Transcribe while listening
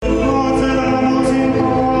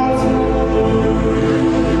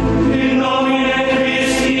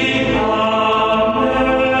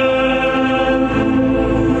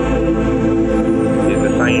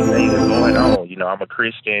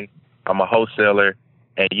wholesaler.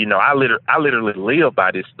 And, I literally live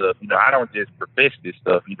by this stuff. I don't just profess this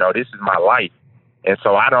stuff. This is my life. And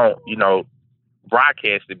so I don't,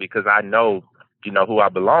 broadcast it because I know, who I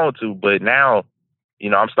belong to. But now,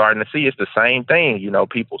 I'm starting to see it's the same thing.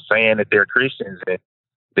 People saying that they're Christians and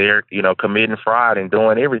they're, committing fraud and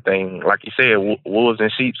doing everything. Like you said, wolves in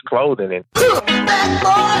sheep's clothing. And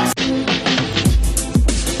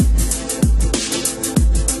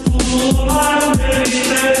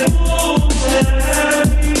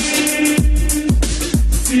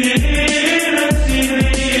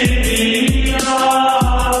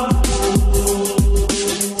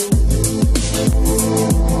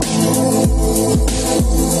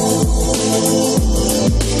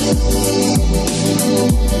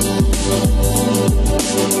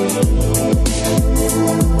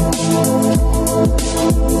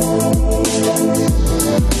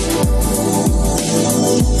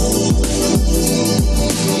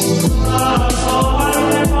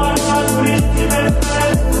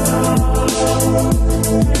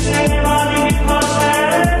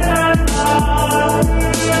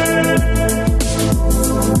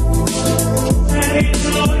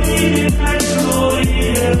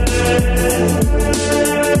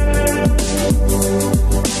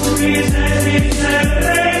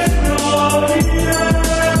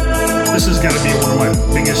this is going to be one of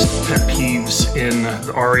my biggest pet peeves in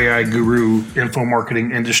the REI guru info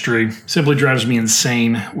marketing industry. Simply drives me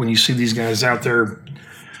insane when you see these guys out there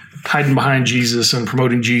hiding behind Jesus and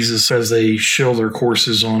promoting Jesus as they shill their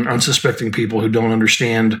courses on unsuspecting people who don't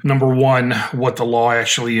understand, number one, what the law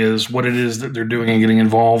actually is, what it is that they're doing and getting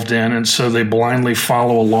involved in. And so they blindly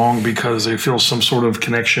follow along because they feel some sort of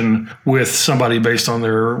connection with somebody based on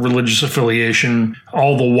their religious affiliation.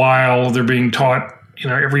 All the while they're being taught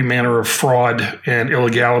every manner of fraud and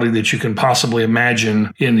illegality that you can possibly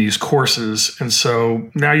imagine in these courses. And so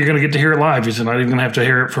now you're going to get to hear it live. You're not even going to have to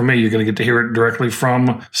hear it from me. You're going to get to hear it directly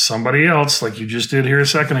from somebody else like you just did here a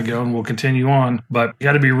second ago, and we'll continue on. But you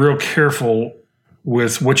got to be real careful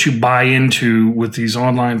with what you buy into with these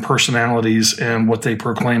online personalities and what they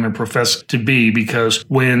proclaim and profess to be, because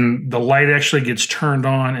when the light actually gets turned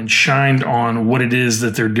on and shined on what it is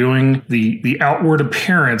that they're doing, the outward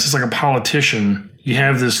appearance is like a politician. You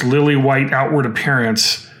have this lily white outward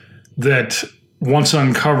appearance that once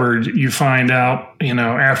uncovered, you find out,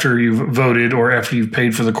 after you've voted or after you've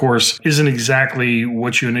paid for the course, isn't exactly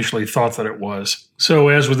what you initially thought that it was. So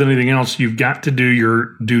as with anything else, you've got to do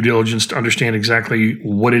your due diligence to understand exactly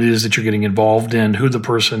what it is that you're getting involved in, who the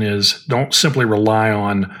person is. Don't simply rely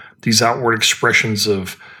on these outward expressions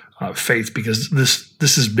of faith, because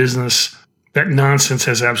this is business. That nonsense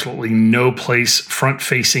has absolutely no place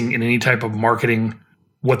front-facing in any type of marketing.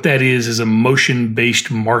 What that is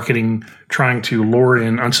emotion-based marketing, trying to lure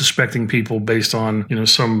in unsuspecting people based on,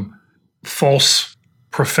 some false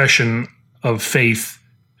profession of faith.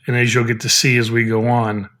 And as you'll get to see as we go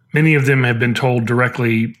on, many of them have been told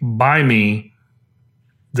directly by me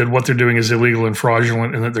that what they're doing is illegal and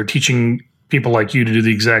fraudulent, and that they're teaching people like you to do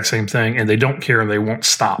the exact same thing, and they don't care and they won't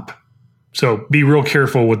stop. So be real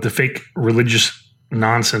careful with the fake religious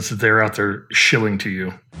nonsense that they're out there shilling to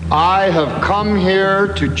you. I have come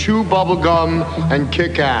here to chew bubblegum and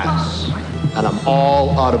kick ass, and I'm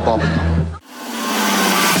all out of bubblegum.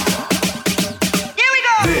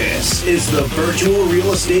 This is the Virtual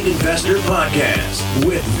Real Estate Investor Podcast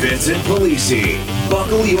with Vincent Polisi.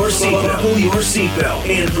 Buckle your seatbelt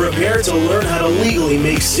and prepare to learn how to legally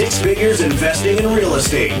make six figures investing in real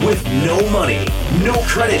estate with no money, no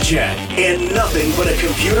credit check, and nothing but a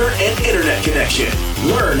computer and internet connection.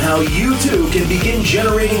 Learn how you too can begin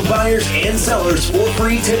generating buyers and sellers for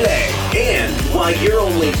free today, and why you're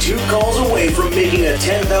only 2 calls away from making a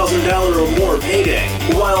 $10,000 or more payday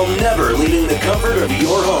while never leaving the comfort of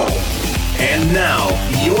your home. And now,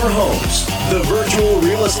 your host, the virtual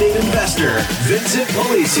real estate investor, Vincent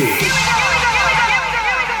Polisi.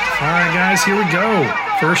 All right, guys, here we go.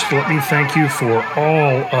 First, let me thank you for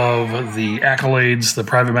all of the accolades, the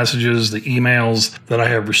private messages, the emails that I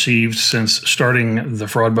have received since starting the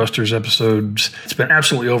Fraudbusters episodes. It's been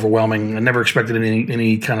absolutely overwhelming. I never expected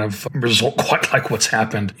any kind of result quite like what's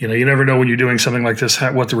happened. You never know when you're doing something like this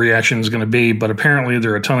what the reaction is going to be, but apparently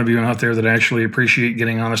there are a ton of you out there that actually appreciate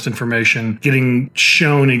getting honest information, getting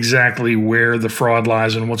shown exactly where the fraud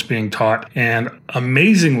lies and what's being taught. And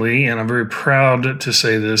amazingly, and I'm very proud to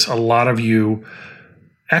say this, a lot of you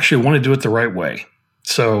actually want to do it the right way.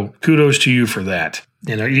 So kudos to you for that.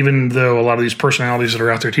 Even though a lot of these personalities that are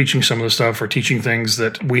out there teaching some of the stuff are teaching things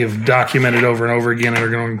that we have documented over and over again and are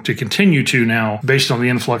going to continue to now based on the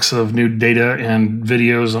influx of new data and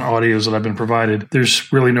videos and audios that I've been provided,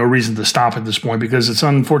 there's really no reason to stop at this point because it's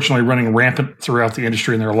unfortunately running rampant throughout the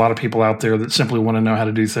industry. And there are a lot of people out there that simply want to know how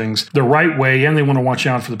to do things the right way. And they want to watch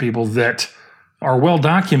out for the people that are well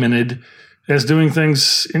documented as doing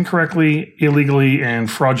things incorrectly, illegally, and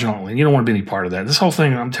fraudulently. You don't want to be any part of that. This whole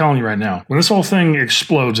thing, I'm telling you right now, when this whole thing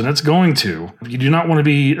explodes, and it's going to, you do not want to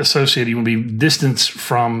be associated, you want to be distanced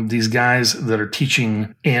from these guys that are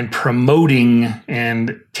teaching and promoting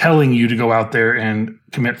and telling you to go out there and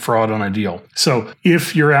commit fraud on a deal. So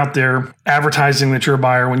if you're out there advertising that you're a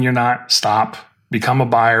buyer when you're not, stop. Become a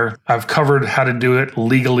buyer. I've covered how to do it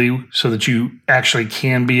legally so that you actually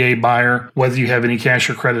can be a buyer, whether you have any cash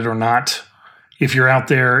or credit or not. If you're out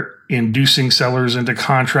there inducing sellers into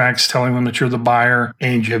contracts, telling them that you're the buyer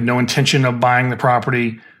and you have no intention of buying the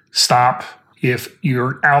property, stop. If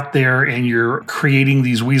you're out there and you're creating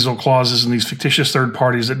these weasel clauses and these fictitious third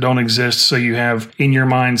parties that don't exist, so you have in your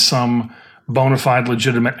mind some bona fide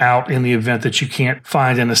legitimate out in the event that you can't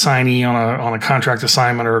find an assignee on a contract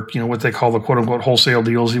assignment or what they call the quote unquote wholesale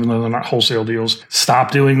deals, even though they're not wholesale deals. Stop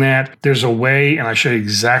doing that. There's a way, and I show you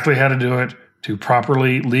exactly how to do it, to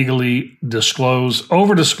properly, legally disclose,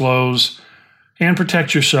 over-disclose, and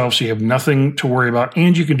protect yourself so you have nothing to worry about,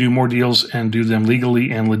 and you can do more deals and do them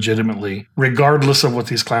legally and legitimately, regardless of what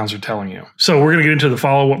these clowns are telling you. So we're going to get into the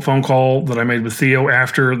follow-up phone call that I made with Theo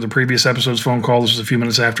after the previous episode's phone call. This was a few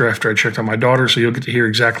minutes after I checked on my daughter, so you'll get to hear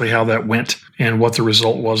exactly how that went and what the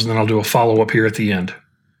result was, and then I'll do a follow-up here at the end.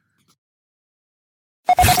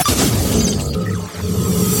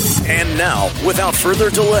 And now, without further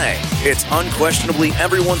delay, it's unquestionably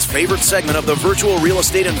everyone's favorite segment of the Virtual Real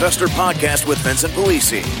Estate Investor Podcast with Vincent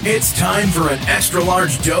Polisi. It's time for an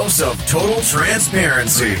extra-large dose of total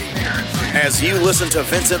transparency. As you listen to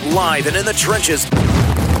Vincent live and in the trenches.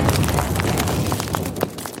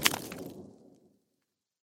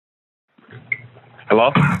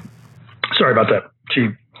 Hello? Sorry about that.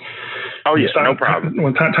 Oh, yeah, no problem.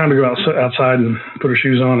 When time to go outside and put her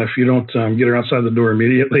shoes on, if you don't get her outside the door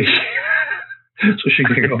immediately so she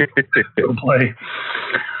can go play.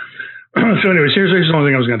 So anyways, here's the only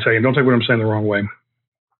thing I was going to tell you. Don't take what I'm saying the wrong way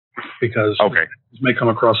because it may come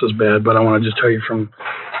across as bad, but I want to just tell you from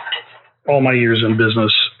all my years in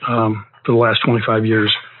business for the last 25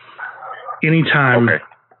 years, anytime,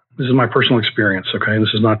 this is my personal experience, okay?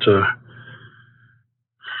 This is not to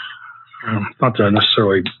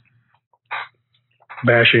necessarily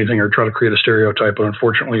bash anything or try to create a stereotype, but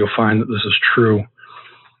unfortunately you'll find that this is true,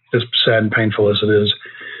 as sad and painful as it is.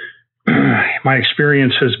 My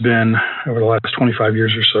experience has been over the last 25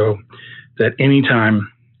 years or so that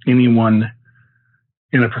anytime anyone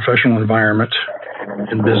in a professional environment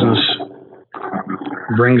in business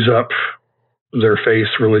brings up their faith,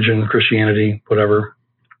 religion, Christianity, whatever,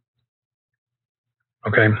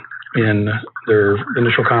 in their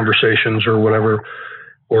initial conversations or whatever,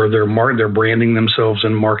 or they're branding themselves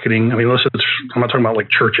in marketing. I mean, listen, I'm not talking about like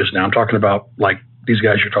churches now. I'm talking about like these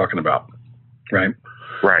guys you're talking about, right?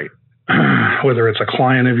 Right. Whether it's a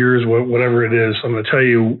client of yours, whatever it is, I'm going to tell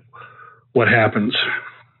you what happens.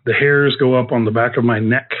 The hairs go up on the back of my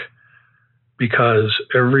neck because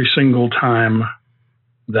every single time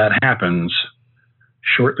that happens,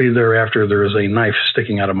 shortly thereafter, there is a knife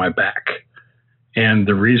sticking out of my back. And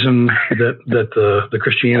the reason that the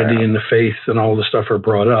Christianity and the faith and all the stuff are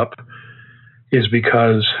brought up is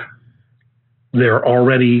because they're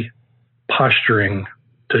already posturing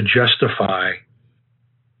to justify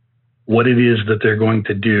what it is that they're going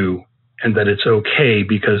to do and that it's okay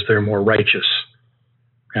because they're more righteous.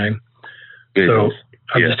 Okay. So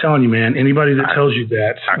I'm just telling you, man, anybody that tells you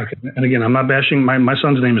that, and again, I'm not bashing, my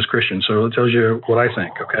son's name is Christian, so it tells you what I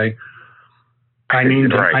think. Okay. I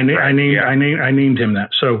named him that.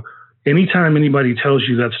 So anytime anybody tells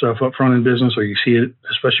you that stuff up front in business, or you see it,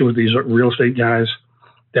 especially with these real estate guys,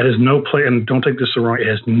 that is no place, and don't take this the wrong, it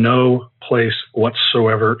has no place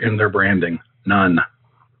whatsoever in their branding. None.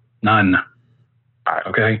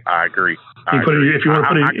 Okay. I agree. If you want to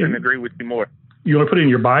put it, I couldn't agree with you more. You want to put it in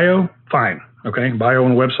your bio? Fine. Okay. Bio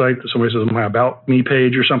on a website that somebody says my about me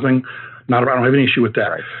page or something. I don't have any issue with that.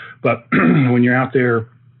 Right. But when you're out there,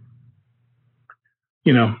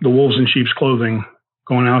 the wolves in sheep's clothing,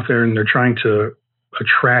 going out there and they're trying to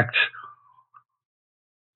attract.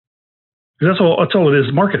 That's all it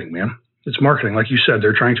is. Marketing, man. It's marketing. Like you said,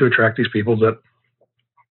 they're trying to attract these people that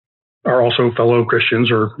are also fellow Christians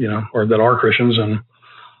or that are Christians and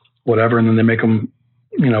whatever. And then they make them,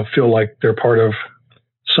 feel like they're part of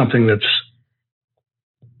something that's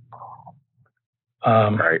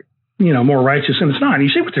right. More righteous, and it's not. And you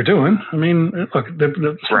see what they're doing. I mean, look,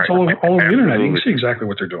 it's all over the internet. You can see exactly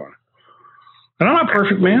what they're doing. And I'm not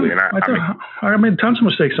perfect, man. I made tons of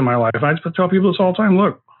mistakes in my life. I just tell people this all the time.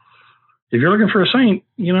 Look, if you're looking for a saint,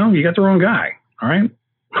 you got the wrong guy. All right.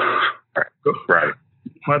 Right.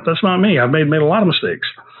 But that's not me. I've made a lot of mistakes.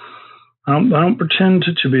 I don't pretend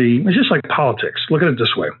to be. It's just like politics. Look at it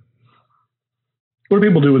this way. What do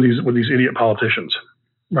people do with these idiot politicians?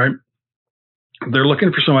 Right. They're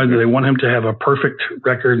looking for somebody that they want him to have a perfect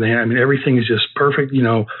record. Everything is just perfect,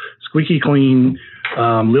 squeaky clean,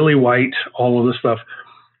 lily white, all of this stuff.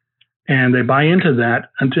 And they buy into that.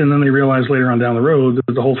 And then they realize later on down the road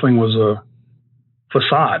that the whole thing was a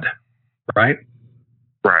facade, right?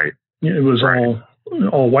 Right. It was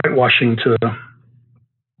all whitewashing to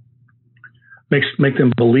make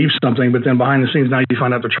them believe something. But then behind the scenes, now you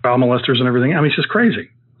find out they're child molesters and everything. It's just crazy.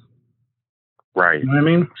 Right. You know what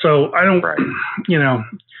I mean? So I don't,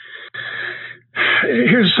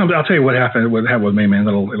 here's something, I'll tell you what happened with me, man.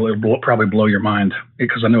 It'll probably blow your mind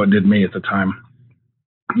because I know it did me at the time.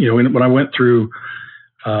 When I went through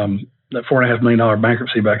that $4.5 million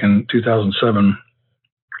bankruptcy back in 2007,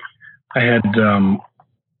 I had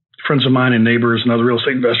friends of mine and neighbors and other real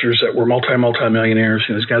estate investors that were multi-millionaires.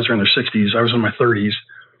 These guys are in their 60s. I was in my 30s,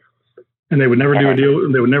 and they would never do a deal.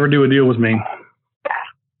 They would never do a deal with me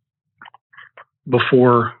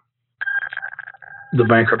before the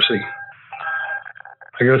bankruptcy.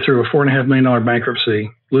 I go through a $4.5 million bankruptcy,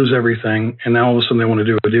 lose everything, and now all of a sudden they want to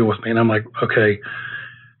do a deal with me. And I'm like, okay,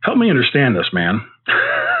 help me understand this, man.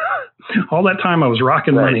 All that time I was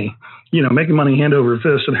rocking money, making money hand over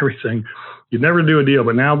fist and everything. You'd never do a deal.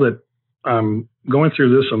 But now that I'm going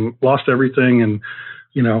through this, I'm lost everything and,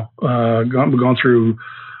 gone through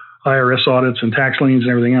IRS audits and tax liens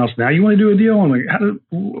and everything else. Now you want to do a deal? I'm like,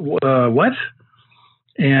 what?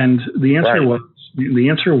 And the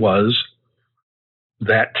answer was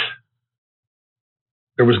that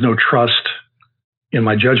there was no trust in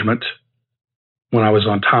my judgment when I was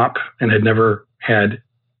on top and had never had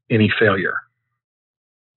any failure.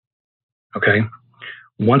 Okay.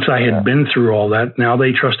 Once I had been through all that, now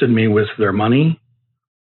they trusted me with their money,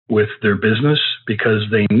 with their business, because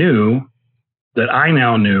they knew that I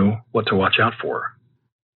now knew what to watch out for.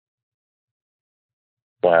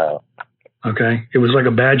 Wow. Okay. It was like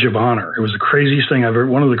a badge of honor. It was the craziest thing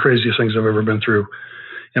one of the craziest things I've ever been through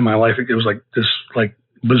in my life. It was like this,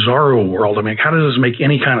 bizarro world. How does this make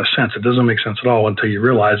any kind of sense? It doesn't make sense at all until you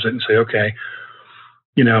realize it and say, okay,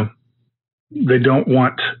 they don't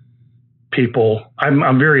want people.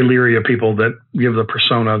 I'm very leery of people that give the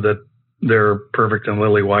persona that they're perfect and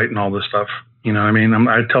lily white and all this stuff.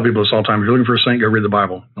 I tell people this all the time. If you're looking for a saint, go read the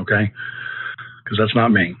Bible. Okay. Because that's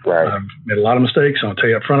not me. Right. I've made a lot of mistakes. I'll tell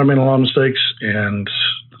you up front, I made a lot of mistakes, and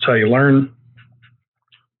that's how you learn.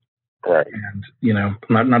 Right. And,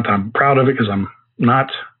 not that I'm proud of it, because I'm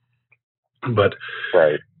not, but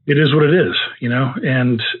right. It is what it is,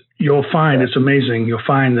 and you'll find it's amazing. You'll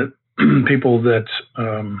find that people that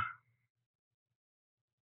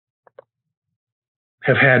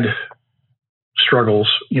have had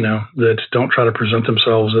struggles, that don't try to present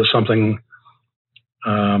themselves as something,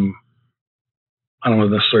 I don't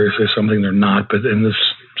want to necessarily say something they're not, but in this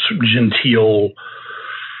genteel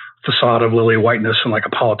facade of lily whiteness and like a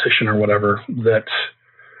politician or whatever, that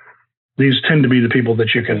these tend to be the people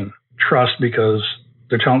that you can trust because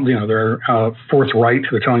they're telling, they're forthright.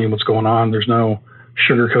 They're telling you what's going on. There's no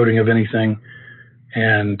sugarcoating of anything.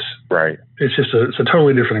 And right. It's just it's a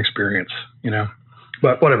totally different experience,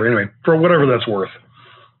 but whatever. Anyway, for whatever that's worth.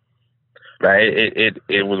 Right.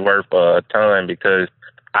 It was worth a ton because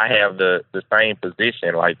I have the same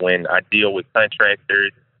position. Like when I deal with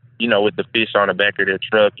contractors, with the fish on the back of their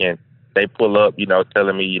truck and they pull up,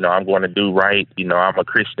 telling me, I'm going to do right. I'm a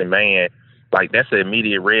Christian man. Like that's an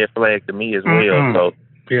immediate red flag to me as well. Mm-hmm. So,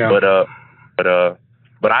 yeah.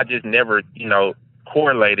 But I just never,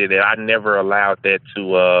 correlated it. I never allowed that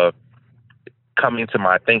to come into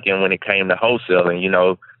my thinking when it came to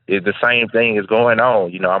wholesaling. It's the same thing is going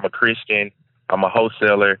on. I'm a Christian. I'm a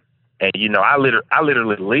wholesaler. And, I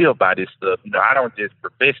literally live by this stuff. I don't just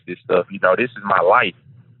profess this stuff. This is my life.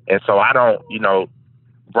 And so I don't,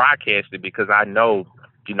 broadcast it because I know,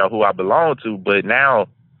 who I belong to. But now,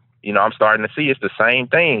 I'm starting to see it's the same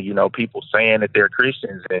thing. People saying that they're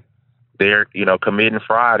Christians and they're, committing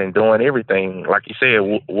fraud and doing everything. Like you said,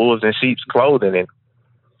 wolves in sheep's clothing.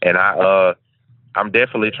 And I'm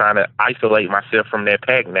definitely trying to isolate myself from that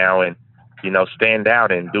pack now and, stand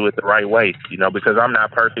out and do it the right way, because I'm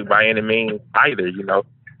not perfect by any means either,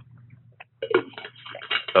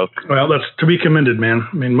 So. Well, that's to be commended, man.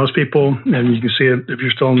 Most people, and you can see it if you're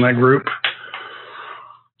still in that group,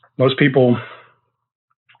 Most people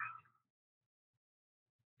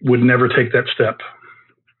would never take that step.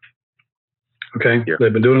 Okay? Yeah.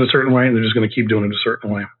 They've been doing it a certain way, and they're just going to keep doing it a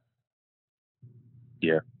certain way.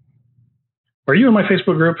 Yeah. Are you in my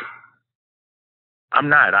Facebook group? I'm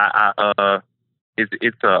not.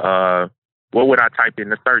 It's what would I type in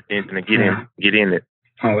the search engine to get in it?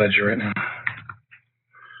 I'll add you right now.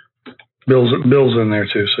 Bill's in there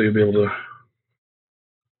too, so you'll be able to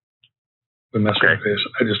mess with your face.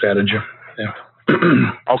 I just added you. Yeah.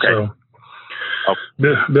 Okay.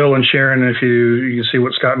 So, Bill and Sharon, if you can see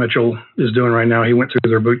what Scott Mitchell is doing right now, he went through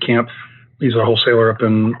their boot camp. He's a wholesaler up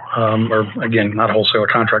in, or again, not a wholesaler,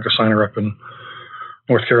 contract assigner up in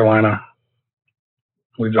North Carolina.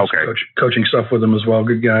 We've done some coaching stuff with them as well.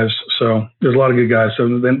 Good guys. So there's a lot of good guys.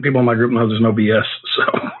 So then people in my group know there's no BS. So.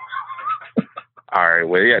 All right.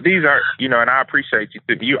 Well, yeah, these are, and I appreciate you.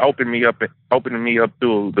 You opening me up to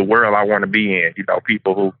the world I want to be in.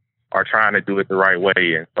 People who are trying to do it the right way.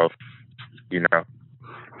 And so,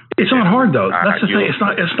 it's not hard though. That's the thing.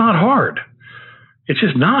 It's not hard. It's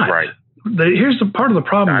just not. Right. Here's the part of the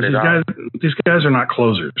problem is these guys are not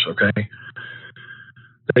closers. Okay.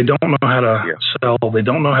 They don't know how to sell. They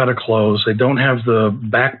don't know how to close. They don't have the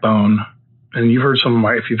backbone. And if you've heard some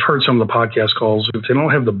of the podcast calls, if they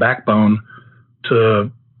don't have the backbone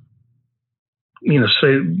to,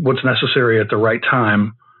 say what's necessary at the right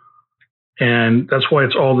time. And that's why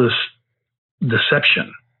it's all this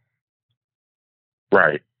deception.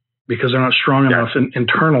 Right. Because they're not strong enough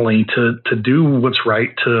internally to do what's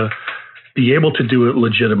right, to be able to do it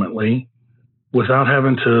legitimately without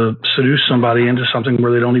having to seduce somebody into something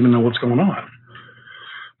where they don't even know what's going on.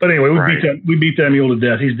 But anyway, we beat that mule to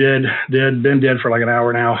death. He's dead, been dead for like an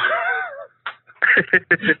hour now.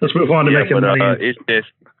 Let's move on to making money. It's just,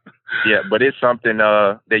 but it's something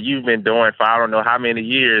that you've been doing for I don't know how many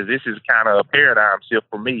years. This is kind of a paradigm shift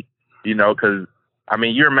for me, because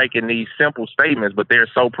you're making these simple statements, but they're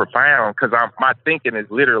so profound because my thinking is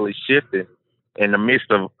literally shifting in the midst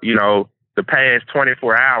of, the past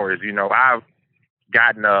 24 hours. I've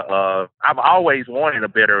gotten I've always wanted a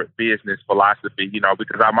better business philosophy,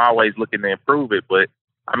 because I'm always looking to improve it. But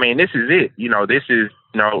this is it. This is,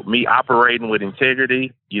 me operating with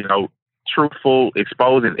integrity, truthful,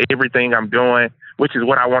 exposing everything I'm doing, which is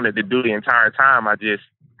what I wanted to do the entire time. I just,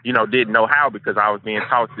 didn't know how because I was being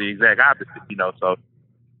taught the exact opposite, so.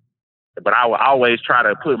 But I would always try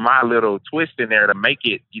to put my little twist in there to make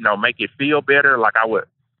it feel better. Like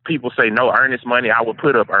people say no earnest money, I would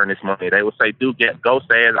put up earnest money. They would say do get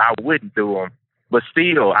ghost ads, I wouldn't do them. But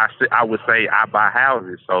still, I would say I buy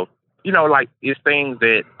houses. So, it's things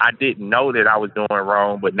that I didn't know that I was doing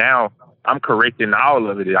wrong, but now I'm correcting all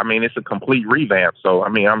of it. It's a complete revamp. So,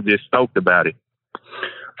 I'm just stoked about it.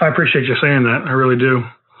 I appreciate you saying that. I really do.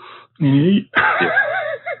 You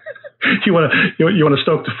want to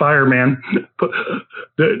stoke the fire, man? Put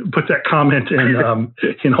that comment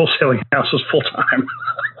in wholesaling houses full time.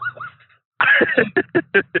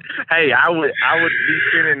 Hey, I would be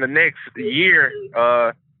spending the next year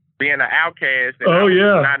being an outcast. And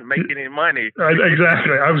not making any money.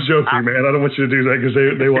 Exactly. I was joking, man. I don't want you to do that because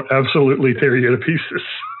they will absolutely tear you to pieces.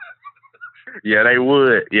 Yeah, they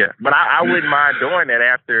would. Yeah, but I wouldn't mind doing that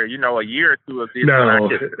after a year or two of this. No, when I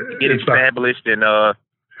could get established and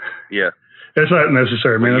yeah. It's not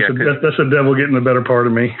necessary, man. That's the devil getting the better part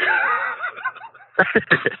of me.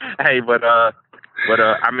 Hey, but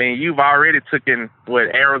you've already taken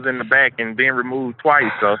arrows in the back and been removed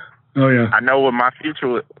twice, so I know what my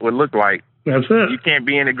future would look like. That's it. You can't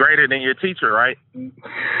be any greater than your teacher, right?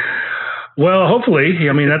 Well, hopefully.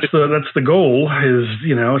 That's the goal. Is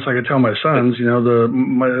it's like I tell my sons.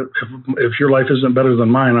 If your life isn't better than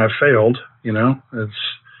mine, I've failed. It's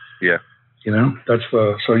that's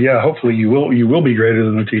hopefully you will be greater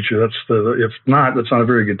than the teacher. If not, that's not a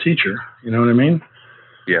very good teacher. You know what I mean?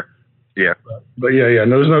 Yeah. Yeah. But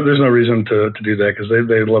no, there's no reason to do that because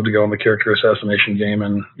they'd love to go on the character assassination game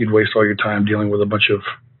and you'd waste all your time dealing with a bunch of,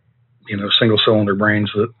 single cylinder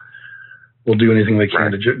brains that will do anything they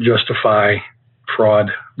can to justify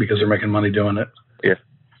fraud because they're making money doing it. Yeah.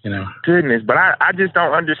 Goodness. But I just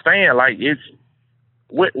don't understand. Like it's,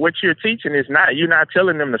 what you're teaching is you're not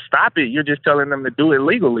telling them to stop it. You're just telling them to do it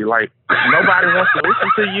legally. Like nobody wants to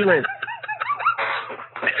listen to you. And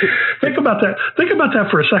think about that. Think about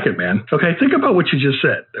that for a second, man. Okay. Think about what you just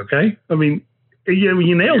said. Okay.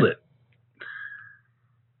 You nailed it.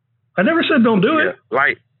 I never said don't do it.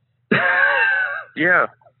 Like,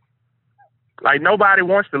 like nobody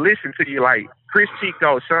wants to listen to you. Like Chris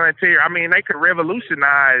Chico, Sean Terry. They could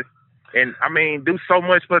revolutionize and do so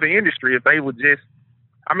much for the industry if they would just,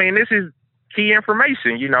 this is key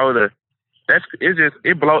information,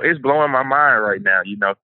 it's blowing my mind right now, you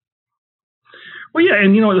know. Well, yeah,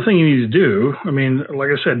 and you know what the thing you need to do, I mean, like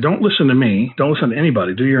I said, don't listen to me. Don't listen to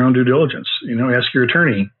anybody. Do your own due diligence. You know, ask your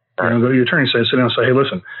attorney. Right. You know, go to your attorney, sit down and say, hey,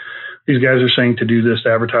 listen, these guys are saying to do this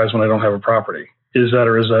to advertise when I don't have a property. Is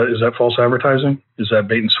that false advertising? Is that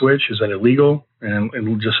bait and switch? Is that illegal? And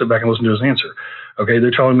we'll just sit back and listen to his answer. Okay,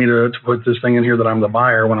 they're telling me to put this thing in here that I'm the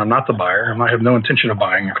buyer when I'm not the buyer. I have no intention of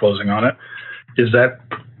buying or closing on it. Is that,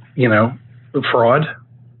 you know, fraud?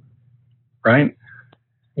 Right?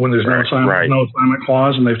 When there's no assignment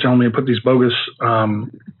clause, and they've told me to put these bogus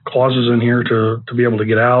clauses in here to be able to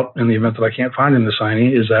get out in the event that I can't find an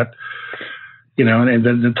assignee, is that, you know, and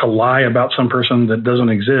then to lie about some person that doesn't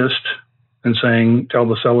exist and tell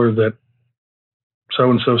the seller that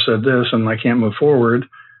so-and-so said this and I can't move forward,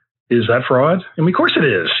 is that fraud? I mean, of course it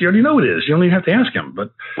is. You already know it is. You don't even have to ask him,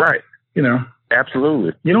 but, you know.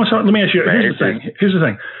 Absolutely. You know what, let me ask you, here's the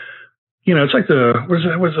thing. You know, it's like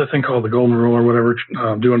what's that thing called? The golden rule or whatever,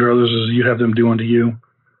 do unto others as you have them do unto you,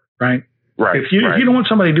 right? Right. If you don't want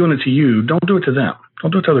somebody doing it to you, don't do it to them.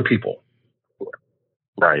 Don't do it to other people.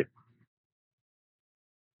 Right.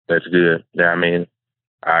 That's good. Yeah, I mean,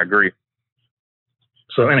 I agree.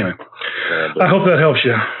 So anyway, I hope that helps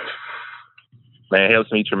you. Man, it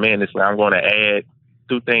helps me tremendously. I'm going to add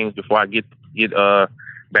 2 things before I get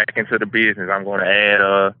back into the business. I'm going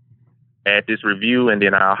to add this review, and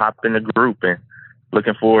then I'll hop in the group, and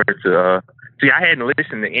looking forward to I hadn't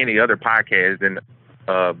listened to any other podcasts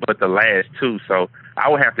but the last 2, so I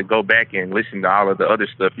would have to go back and listen to all of the other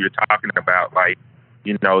stuff you're talking about, like,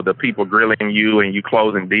 you know, the people grilling you and you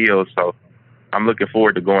closing deals. So I'm looking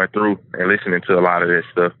forward to going through and listening to a lot of this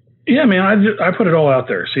stuff. Yeah, man, I put it all out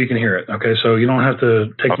there so you can hear it. Okay, so you don't have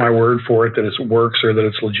to take my word for it that it works or that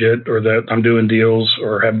it's legit or that I'm doing deals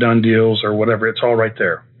or have done deals or whatever. It's all right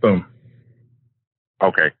there. Boom.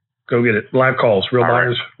 Okay. Go get it. Live calls, real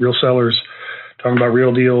buyers, real sellers, talking about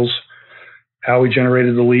real deals, how we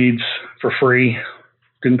generated the leads for free,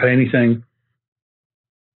 didn't pay anything.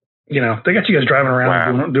 You know, they got you guys driving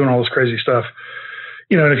around doing all this crazy stuff.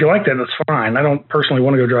 You know, and if you like that, that's fine. I don't personally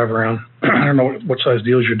want to go drive around. I don't know what size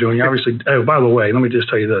deals you're doing. You obviously, oh, by the way, let me just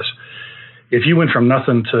tell you this. If you went from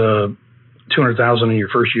nothing to 200,000 in your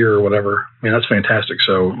first year or whatever, I mean, that's fantastic.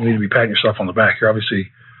 So you need to be patting yourself on the back. You're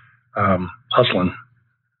obviously hustling.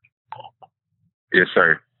 Yes,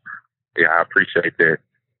 sir. Yeah, I appreciate that.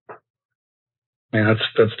 And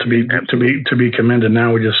that's to be commended.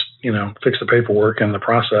 Now we just, you know, fix the paperwork and the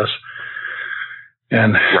process.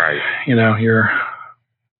 And, you know,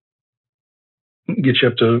 get you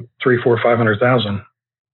up to 300,000, 400,000, 500,000.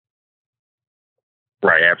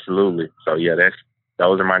 Right. Absolutely. So yeah,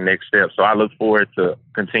 those are my next steps. So I look forward to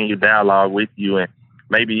continued dialogue with you, and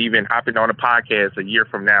maybe even hopping on a podcast a year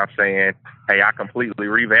from now saying, hey, I completely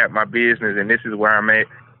revamped my business and this is where I'm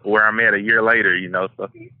at a year later, you know. So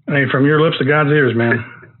hey, from your lips to God's ears, man.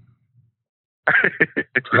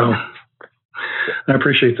 So I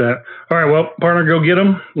appreciate that. All right, well, partner, go get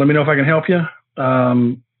them. Let me know if I can help you.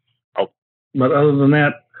 But other than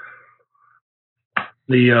that,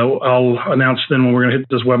 I'll announce then when we're going to hit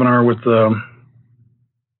this webinar with the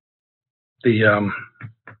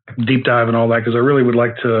deep dive and all that, because I really would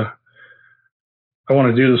like to. I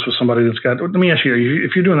want to do this with somebody that's got. Let me ask you: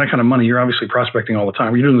 if you're doing that kind of money, you're obviously prospecting all the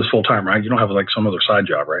time. You're doing this full time, right? You don't have like some other side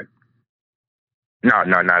job, right? No,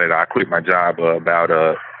 not at all. I quit my job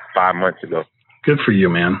about 5 months ago. Good for you,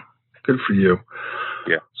 man. Good for you.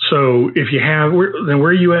 Yeah. So if you have, where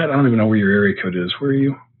are you at? I don't even know where your area code is. Where are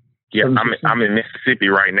you? Yeah, I'm in Mississippi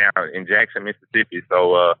right now, in Jackson, Mississippi.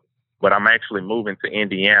 So, but I'm actually moving to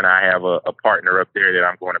Indiana. I have a partner up there that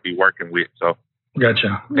I'm going to be working with. So,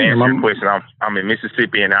 gotcha. To answer your question, I'm in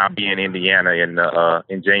Mississippi and I'll be in Indiana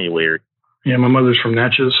in January. Yeah, my mother's from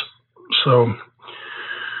Natchez, so.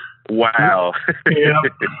 Wow. Yeah,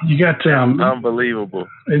 you got unbelievable.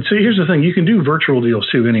 And see, here's the thing: you can do virtual deals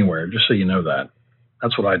too anywhere. Just so you know that.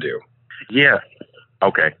 That's what I do. Yeah.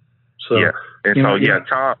 Okay. So yeah. And so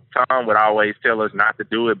Tom would always tell us not to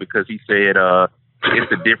do it because he said it's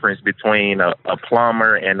the difference between a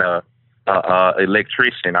plumber and a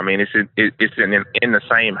electrician. I mean, it's in the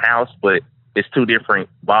same house, but it's 2 different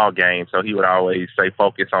ball games. So he would always say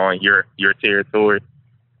focus on your territory.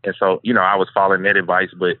 And so, you know, I was following that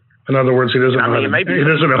advice, but in other words, he doesn't know how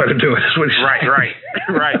to do it. Is what he's right.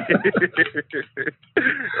 Right.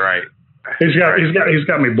 He's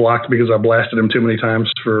got me blocked because I blasted him too many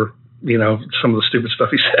times for, you know, some of the stupid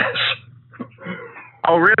stuff he says.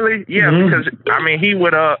 Oh, really? Yeah, because I mean, he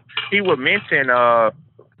would mention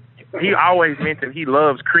he always mentioned he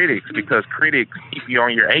loves critics because critics keep you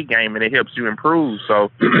on your A game and it helps you improve.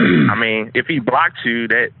 So, I mean, if he blocks you,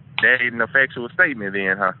 that that ain't an effectual statement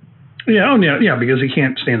then, huh? Yeah, yeah, because he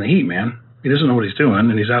can't stand the heat, man. He doesn't know what he's doing,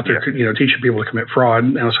 and he's out there, teaching people to commit fraud.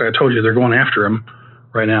 And so I told you they're going after him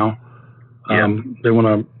right now.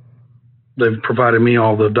 They've provided me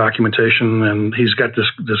all the documentation, and he's got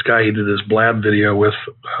this guy he did this blab video with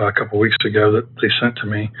a couple of weeks ago that they sent to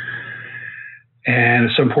me. And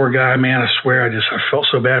some poor guy, man, I swear, I felt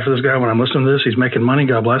so bad for this guy when I'm listening to this. He's making money,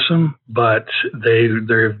 God bless him. But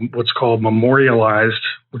they're what's called memorialized,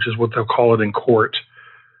 which is what they'll call it in court,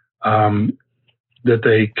 that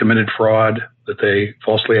they committed fraud, that they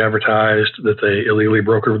falsely advertised, that they illegally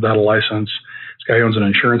brokered without a license. This guy owns an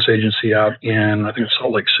insurance agency out in, I think it's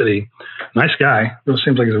Salt Lake City. Nice guy. It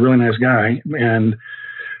seems like he's a really nice guy. And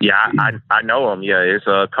yeah, I know him. Yeah, it's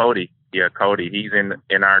Cody. Yeah, Cody. He's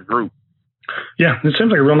in our group. Yeah, it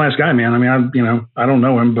seems like a real nice guy, man. I mean, I don't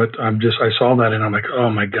know him, but I saw that and I'm like, oh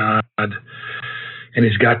my God. And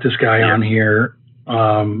he's got this guy on here.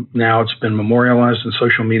 Now it's been memorialized in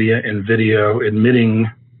social media and video, admitting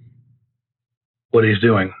what he's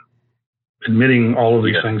doing, admitting all of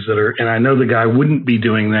these things and I know the guy wouldn't be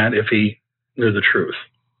doing that if he knew the truth.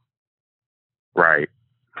 Right.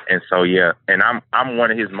 And so, and I'm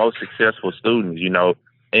one of his most successful students,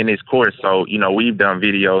 in his course. So, we've done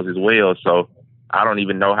videos as well. So I don't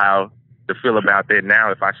even know how to feel about that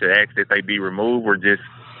now, if I should ask that they be removed or just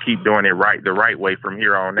keep doing it the right way from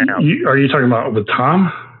here on out. Are you talking about with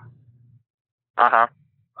Tom? Uh-huh.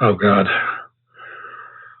 Oh, God.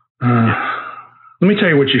 Let me tell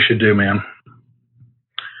you what you should do, man.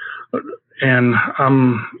 And I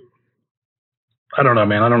don't know,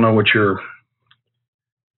 man. I don't know what your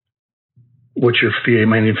fee. I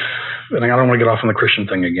mean, and I don't want to get off on the Christian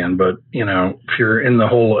thing again, but if you're in the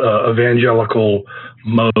whole evangelical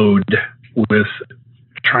mode with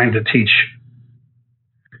trying to teach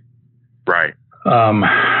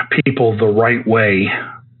people the right way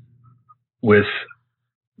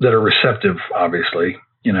that are receptive, obviously,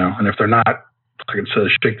 and if they're not, like it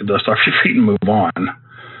says, shake the dust off your feet and move on.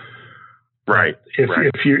 Right.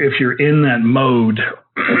 If you're in that mode,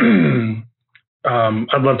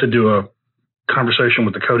 I'd love to do a conversation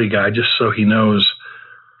with the Cody guy just so he knows,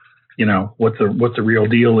 what the real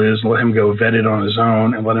deal is. Let him go vet it on his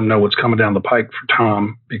own and let him know what's coming down the pike for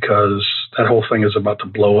Tom, because that whole thing is about to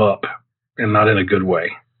blow up, and not in a good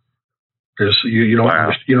way. Because you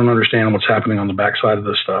don't understand what's happening on the backside of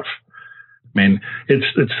this stuff. I mean, it's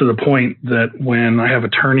to the point that when I have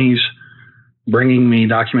attorneys bringing me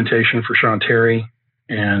documentation for Sean Terry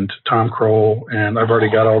and Tom Krol, and I've already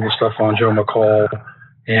got all the stuff on Joe McCall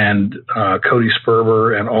and Cody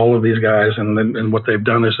Sperber and all of these guys, and what they've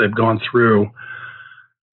done is they've gone through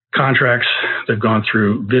contracts, they've gone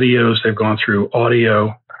through videos, they've gone through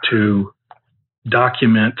audio to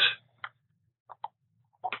document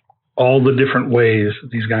all the different ways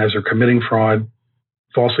that these guys are committing fraud,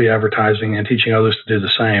 falsely advertising, and teaching others to do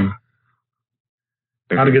the same.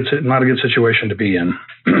 Not a good situation to be in,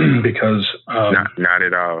 because not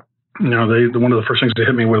at all. One of the first things they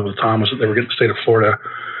hit me with Tom was that they were getting the state of Florida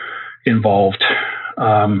involved,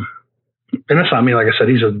 and that's not me. Like I said,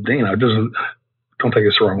 don't take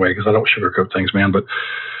this the wrong way, because I don't sugarcoat things, man. But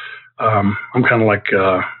I'm kind of like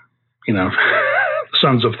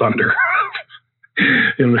Sons of Thunder.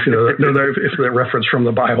 And if that reference from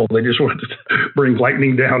the Bible, they just wanted to bring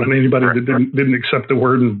lightning down on anybody that didn't accept the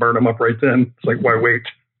word and burn them up right then. It's like, why wait?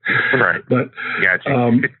 Right. But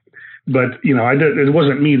gotcha. But it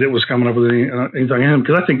wasn't me that was coming up with anything on him,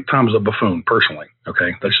 because I think Tom's a buffoon personally.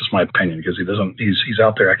 Okay, that's just my opinion, because he's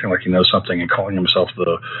out there acting like he knows something and calling himself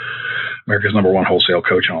the America's #1 wholesale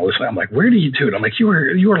coach and all this. And I'm like, where do you do it? I'm like, you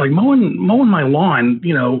were like mowing my lawn,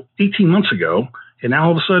 18 months ago. And now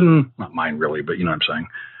all of a sudden, not mine really, but you know what I'm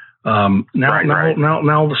saying.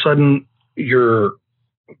 Now all of a sudden you're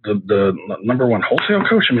the #1 wholesale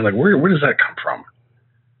coach. I mean, like, where does that come from?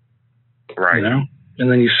 Right.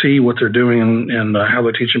 And then you see what they're doing and how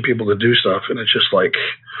they're teaching people to do stuff, and it's just like,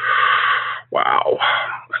 wow.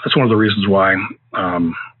 That's one of the reasons why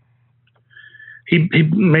he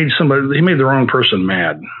made the wrong person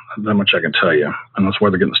mad. That much I can tell you, and that's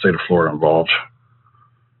why they're getting the state of Florida involved.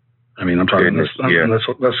 I mean, I'm talking. That's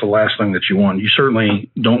the last thing that you want. You certainly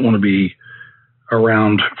don't want to be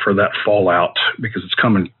around for that fallout, because it's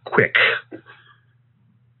coming quick.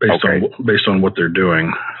 Based on what they're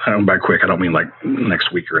doing. By quick, I don't mean like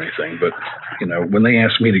next week or anything, but when they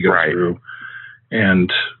ask me to go through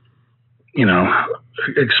and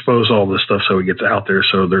expose all this stuff so it gets out there,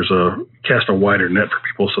 so there's cast a wider net for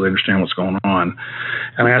people so they understand what's going on.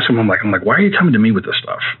 And I ask them, I'm like, why are you coming to me with this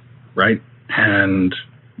stuff, right? And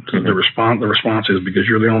The response is because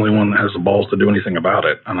you're the only one that has the balls to do anything about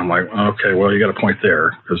it. And I'm like, okay, well, you got a point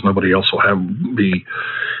there, because nobody else will be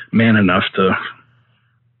man enough to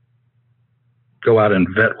go out and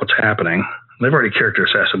vet what's happening. They've already character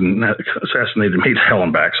assassinated me to hell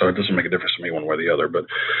and back, so it doesn't make a difference to me one way or the other. But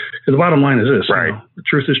the bottom line is this: right. The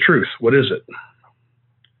truth is truth. What is it?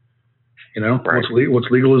 Right.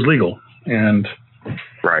 What's legal is legal. And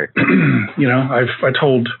right. I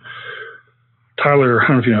told Tyler, I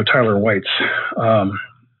don't know if you know Tyler Whites.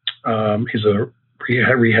 He's a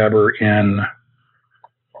rehabber in,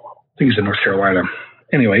 I think he's in North Carolina.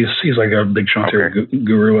 Anyway, he's like a big strong theory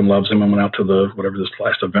guru and loves him. I went out to whatever this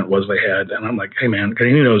last event was they had, and I'm like, hey man, because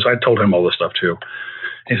he knows I told him all this stuff too.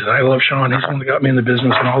 He said, I love Sean. He's the one that got me in the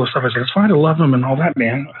business and all this stuff. I said, it's fine to love him and all that,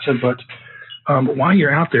 man. I said, but while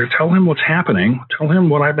you're out there, tell him what's happening. Tell him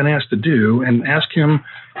what I've been asked to do, and ask him,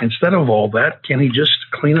 instead of all that, can he just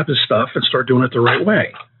clean up his stuff and start doing it the right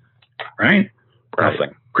way? Right?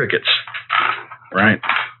 Nothing. Crickets. Right?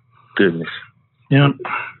 Goodness. Yeah.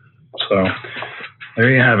 So there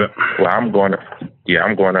you have it. Well, I'm going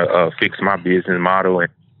to fix my business model, and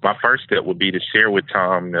my first step would be to share with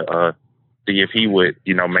Tom to see if he would,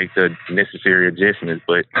 make the necessary adjustments.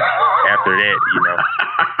 But after that,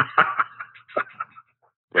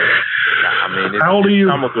 but, I mean, how old are you?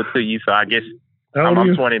 It's comical to you, so I guess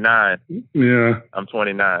I'm 29. Yeah, I'm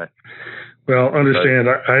 29. Well, understand,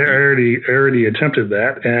 I already attempted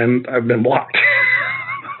that, and I've been blocked.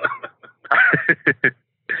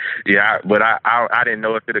 Yeah, but I didn't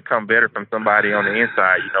know if it'd come better from somebody on the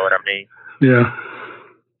inside. You know what I mean? Yeah.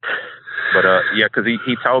 But yeah, because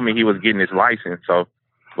he told me he was getting his license. So,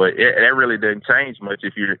 but that really doesn't change much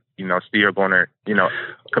if you're still going to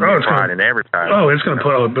commit fraud and advertise. Oh, it's going to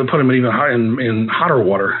put him even in hotter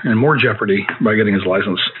water and more jeopardy by getting his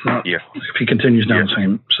license. Yeah. If he continues down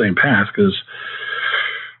the same path, because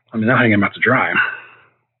they'll hang him out to dry.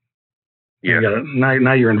 Yeah.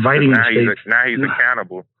 Now you're inviting him. Now he's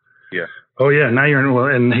accountable. Yeah. Oh yeah. Now you're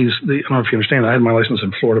and I don't know if you understand. I had my license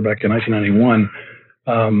in Florida back in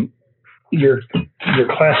 1991. You're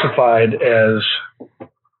classified as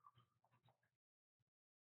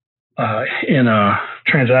in a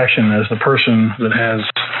transaction as the person that has,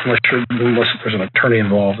 unless there's an attorney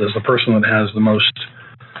involved, as the person that has the most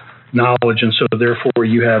knowledge, and so therefore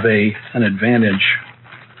you have an advantage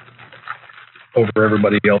over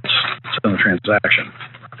everybody else in the transaction.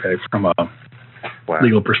 Okay, from a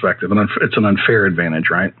legal perspective, and it's an unfair advantage,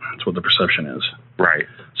 right? That's what the perception is. Right.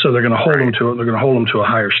 So they're going to hold them to They're going to hold them to a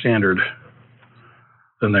higher standard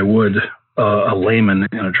than they would a layman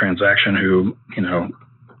in a transaction who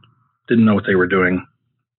didn't know what they were doing,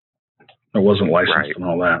 or wasn't licensed and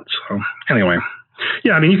all that. So anyway,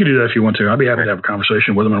 yeah, you can do that if you want to. I'd be happy to have a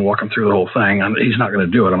conversation with him and walk him through the whole thing. He's not going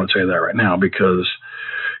to do it. I'm going to tell you that right now, because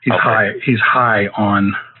he's high. He's high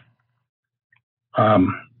on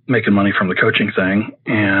making money from the coaching thing,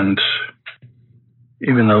 and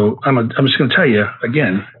even though I'm just going to tell you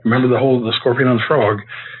again, remember the scorpion and the frog.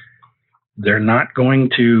 They're not going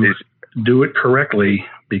to do it correctly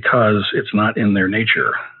because it's not in their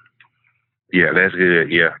nature. Yeah, that's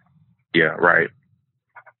good. Yeah, right.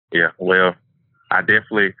 Yeah, well,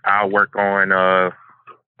 I'll work on.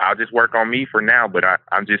 I'll just work on me for now, but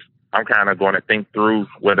I'm kind of going to think through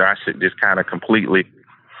whether I should just kind of completely,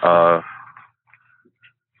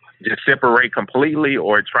 just separate completely,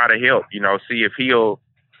 or try to help. See if he'll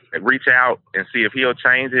reach out and see if he'll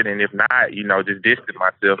change it, and if not, just distance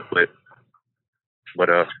myself. But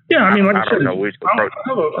yeah, like I don't know which approach.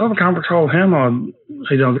 I'll have a conference call with him on.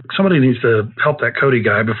 Somebody needs to help that Cody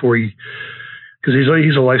guy before because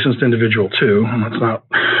he's a licensed individual too, and it's not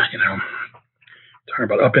talking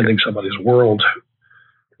about upending somebody's world.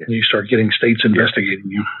 And you start getting states investigating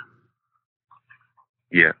you.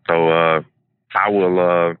 Yeah, so I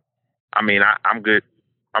will. I'm good.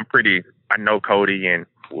 I know Cody, and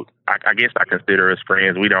I guess I consider us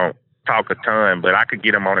friends. We don't talk a ton, but I could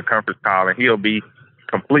get him on a conference call, and he'll be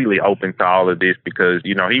completely open to all of this because,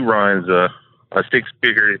 he runs a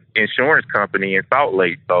 6-figure insurance company in Salt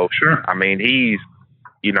Lake. So, sure. He's,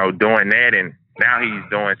 doing that, and now he's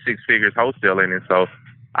doing 6 figures wholesaling. And so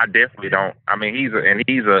I definitely don't, he's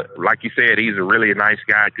like you said, he's a really nice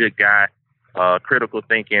guy, good guy, critical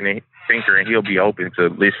thinker, and he'll be open to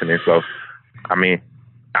listening. So,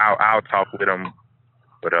 I'll talk with him.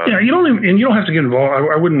 But, yeah, you don't have to get involved.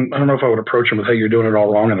 I don't know if I would approach him with, hey, you're doing it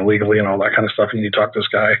all wrong and illegally and all that kind of stuff. You need to talk to this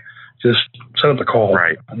guy. Just set up the call.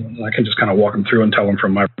 Right. And I can just kind of walk him through and tell him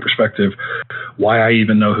from my perspective why I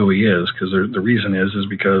even know who he is. Because the reason is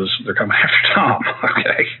because they're coming after Tom.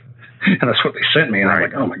 Okay. And that's what they sent me. And I'm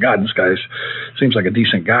like, oh my God, this guy seems like a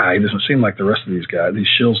decent guy. He doesn't seem like the rest of these guys, these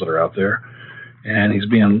shills that are out there. And he's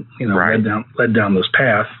being, led down this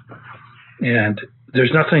path. And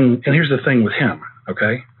there's nothing, and here's the thing with him,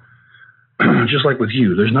 okay? Just like with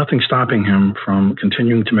you, there's nothing stopping him from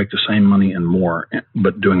continuing to make the same money and more,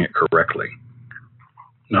 but doing it correctly.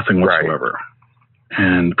 Nothing whatsoever. Right.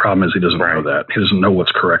 And the problem is he doesn't know that. He doesn't know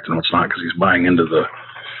what's correct and what's not because he's buying into the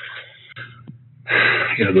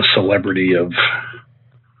celebrity of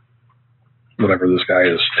whatever this guy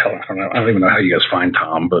is telling. I don't even know how you guys find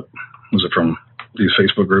Tom, but was it from these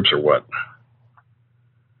Facebook groups or what?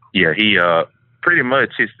 Yeah, he pretty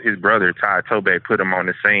much his brother Ty Toback put him on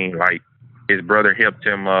the scene. Like his brother helped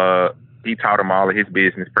him. He taught him all of his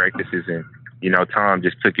business practices, and Tom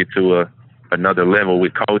just took it to another level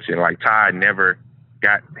with coaching. Like Ty never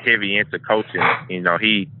got heavy into coaching.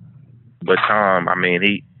 But Tom,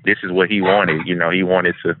 this is what he wanted. He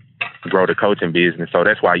wanted to grow the coaching business. So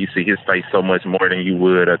that's why you see his face so much more than you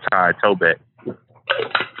would a Ty Toback.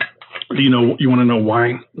 Do you want to know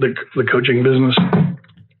why the coaching business?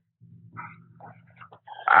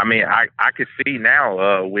 I could see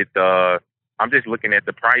now with I'm just looking at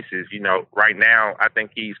the prices. Right now I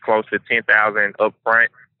think he's close to $10,000 up front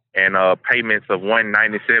and payments of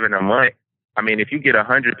 $197 a month. If you get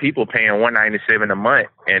 100 people paying $197 a month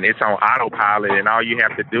and it's on autopilot and all you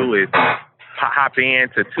have to do is hop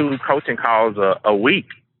into 2 coaching calls a week,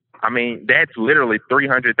 that's literally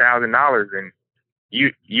 $300,000, and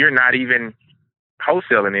you're not even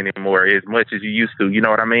wholesaling anymore as much as you used to. You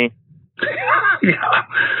know what I mean? Yeah.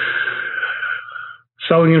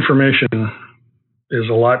 Selling information is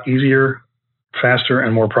a lot easier, faster,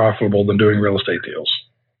 and more profitable than doing real estate deals.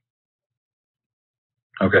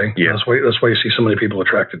 Okay. Yeah. That's why you see so many people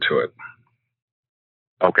attracted to it.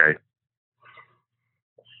 Okay.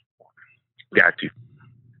 Got you.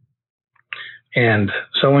 And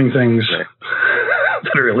selling things that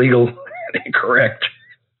are illegal and incorrect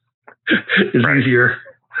is easier.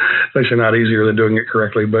 It's actually not easier than doing it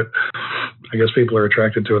correctly, but I guess people are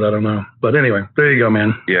attracted to it. I don't know. But anyway, there you go,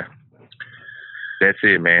 man. Yeah. That's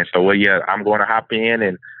it, man. So, I'm going to hop in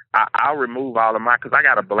and I'll remove all of because I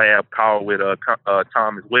got a blab call with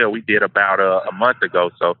Tom as well. We did about a month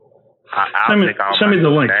ago. So I'll take all send me the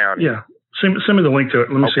link. Down. Yeah. Send me the link to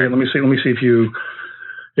it. Let me see it. Let me see if you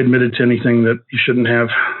admitted to anything that you shouldn't have.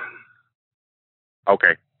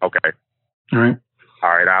 Okay. All right. All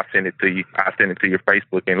right. I'll send it to you. I'll send it to your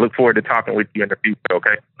Facebook and look forward to talking with you in the future.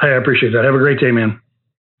 Okay. Hey, I appreciate that. Have a great day, man.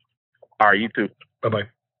 All right. You too. Bye-bye.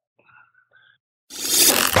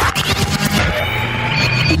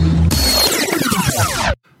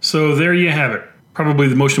 So there you have it. Probably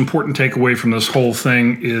the most important takeaway from this whole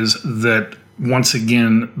thing is that, once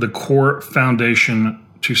again, the core foundation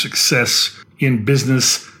to success in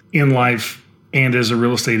business, in life, and as a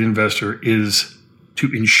real estate investor is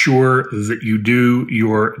to ensure that you do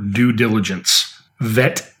your due diligence.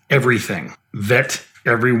 Vet everything. Vet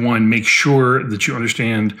everyone. Make sure that you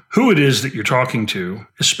understand who it is that you're talking to,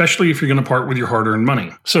 especially if you're going to part with your hard-earned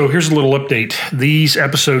money. So here's a little update. These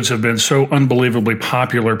episodes have been so unbelievably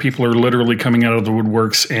popular. People are literally coming out of the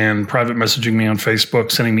woodworks and private messaging me on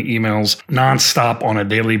Facebook, sending me emails nonstop on a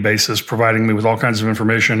daily basis, providing me with all kinds of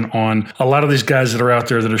information on a lot of these guys that are out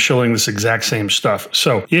there that are showing this exact same stuff.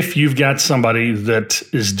 So if you've got somebody that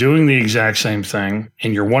is doing the exact same thing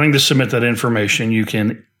and you're wanting to submit that information, you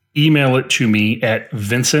can email it to me at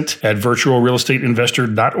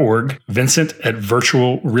vincent@virtualrealestateinvestor.org,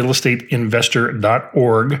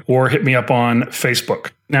 vincent@virtualrealestateinvestor.org, or hit me up on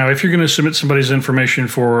Facebook. Now, if you're going to submit somebody's information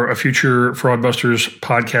for a future Fraudbusters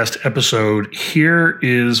podcast episode, here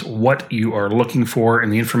is what you are looking for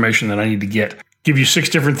and the information that I need to get. Give you 6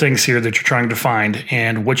 different things here that you're trying to find.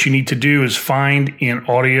 And what you need to do is find in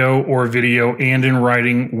audio or video and in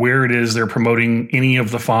writing where it is they're promoting any of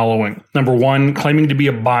the following. Number 1, claiming to be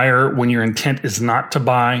a buyer when your intent is not to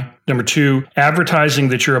buy. Number 2, advertising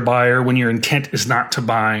that you're a buyer when your intent is not to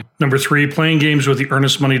buy. Number 3, playing games with the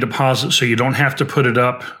earnest money deposit so you don't have to put it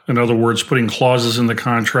up. In other words, putting clauses in the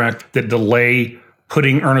contract that delay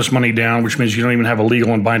putting earnest money down, which means you don't even have a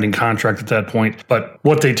legal and binding contract at that point. But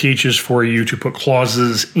what they teach is for you to put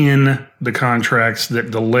clauses in the contracts that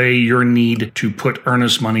delay your need to put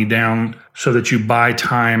earnest money down so that you buy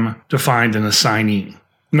time to find an assignee.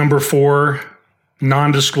 Number 4,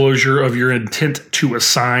 non-disclosure of your intent to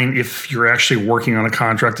assign if you're actually working on a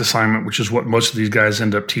contract assignment, which is what most of these guys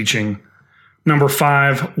end up teaching. Number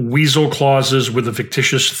 5, weasel clauses with a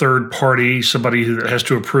fictitious third party, somebody that has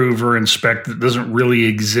to approve or inspect that doesn't really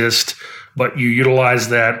exist, but you utilize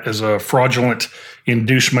that as a fraudulent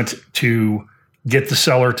inducement to get the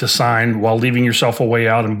seller to sign while leaving yourself a way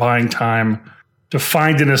out and buying time to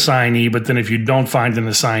find an assignee. But then if you don't find an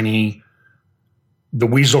assignee, the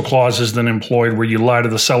weasel clause is then employed where you lie to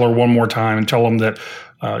the seller one more time and tell them that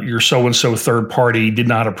your so-and-so third party did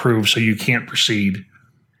not approve, so you can't proceed.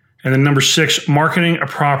 And then number 6, marketing a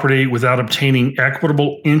property without obtaining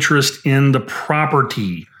equitable interest in the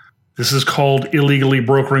property. This is called illegally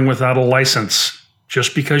brokering without a license.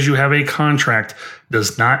 Just because you have a contract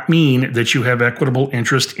does not mean that you have equitable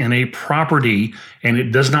interest in a property, and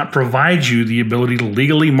it does not provide you the ability to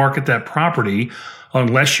legally market that property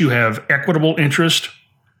unless you have equitable interest,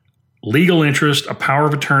 legal interest, a power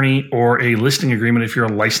of attorney, or a listing agreement if you're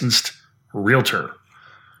a licensed realtor.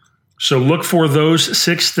 So look for those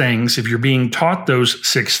 6 things. If you're being taught those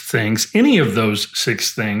 6 things, any of those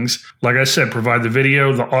 6 things, like I said, provide the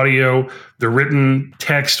video, the audio, the written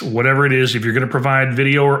text, whatever it is. If you're going to provide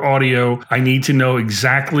video or audio, I need to know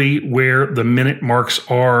exactly where the minute marks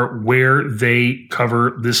are, where they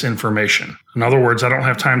cover this information. In other words, I don't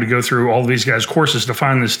have time to go through all of these guys' courses to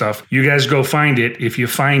find this stuff. You guys go find it. If you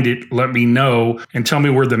find it, let me know and tell me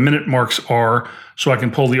where the minute marks are so I can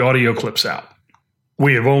pull the audio clips out.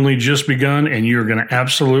 We have only just begun, and you're going to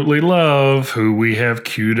absolutely love who we have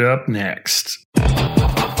queued up next.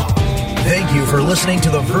 Thank you for listening to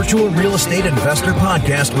the Virtual Real Estate Investor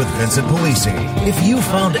Podcast with Vincent Polisi. If you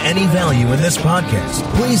found any value in this podcast,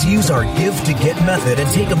 please use our Give to Get method and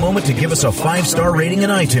take a moment to give us a 5-star rating in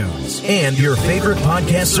iTunes and your favorite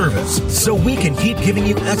podcast service so we can keep giving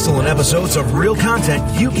you excellent episodes of real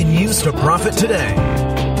content you can use to profit today.